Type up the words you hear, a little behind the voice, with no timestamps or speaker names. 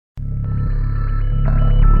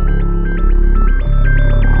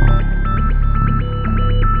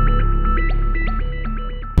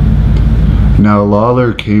Now,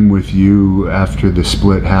 Lawler came with you after the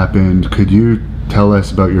split happened. Could you tell us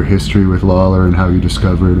about your history with Lawler and how you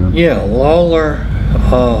discovered him? Yeah, Lawler,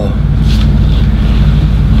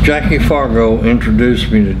 Jackie Fargo introduced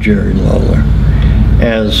me to Jerry Lawler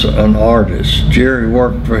as an artist. Jerry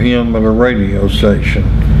worked for him at a radio station,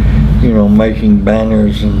 you know, making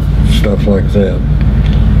banners and stuff like that.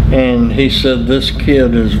 And he said, this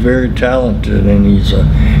kid is very talented and he's a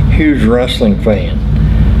huge wrestling fan.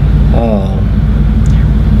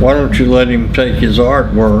 Why don't you let him take his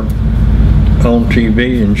artwork on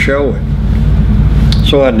TV and show it?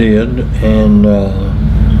 So I did, and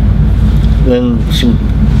then some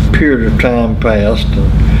period of time passed,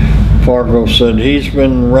 and Fargo said he's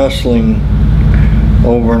been wrestling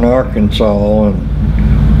over in Arkansas,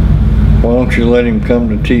 and why don't you let him come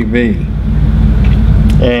to TV?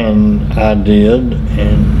 And I did,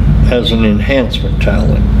 and as an enhancement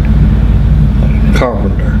talent,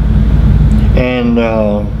 carpenter. And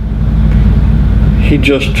he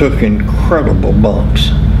just took incredible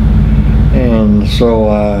bumps. And so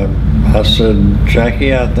I said,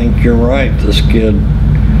 Jackie, I think you're right. This kid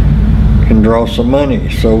can draw some money.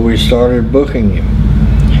 So we started booking him.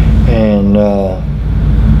 And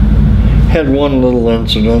had one little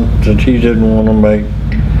incident that he didn't want to make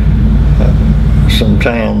some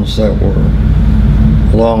towns that were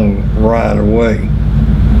a long ride away.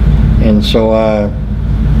 And so I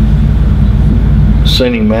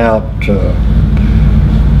sent him out to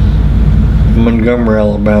Montgomery,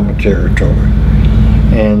 Alabama territory.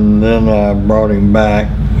 And then I brought him back,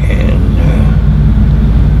 and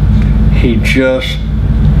he just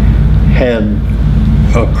had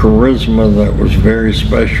a charisma that was very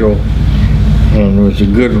special and was a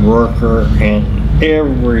good worker, and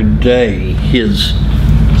every day his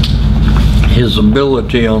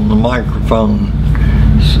ability on the microphone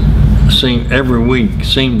every week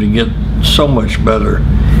seemed to get so much better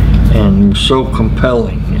and so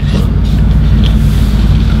compelling.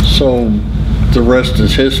 So the rest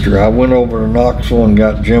is history. I went over to Knoxville and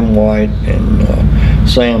got Jim White and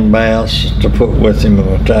Sam Bass to put with him in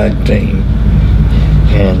a tag team.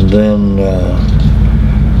 And then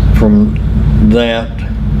from that,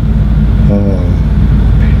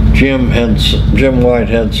 Jim White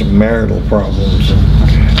had some marital problems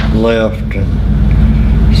and left,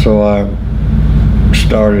 and so I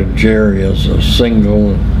started Jerry as a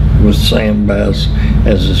single with Sam Bass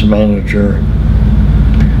as his manager.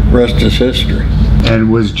 Rest is history.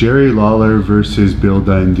 And was Jerry Lawler versus Bill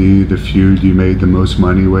Dundee the feud you made the most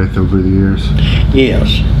money with over the years?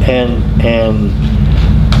 Yes, and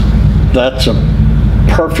that's a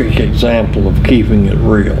perfect example of keeping it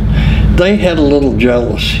real. They had a little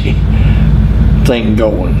jealousy thing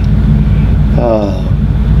going.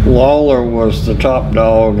 Lawler was the top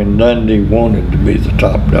dog and Dundee wanted to be the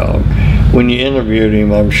top dog. When you interviewed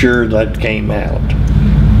him, I'm sure that came out.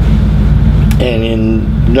 And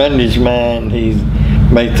in Dundee's mind, he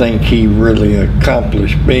may think he really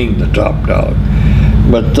accomplished being the top dog.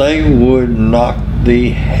 But they would knock the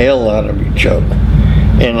hell out of each other.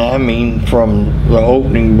 And I mean from the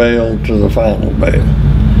opening bell to the final bell.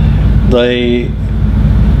 They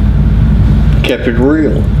kept it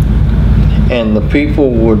real. And the people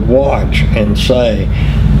would watch and say,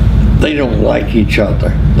 they don't like each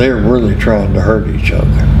other. They're really trying to hurt each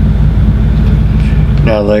other.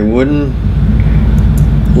 Now, they wouldn't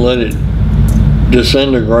let it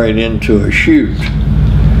disintegrate into a shoot,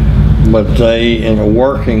 but they, in a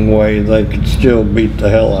working way, they could still beat the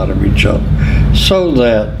hell out of each other. So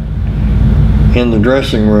that in the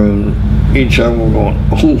dressing room, each of them were going,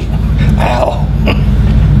 ooh, ow.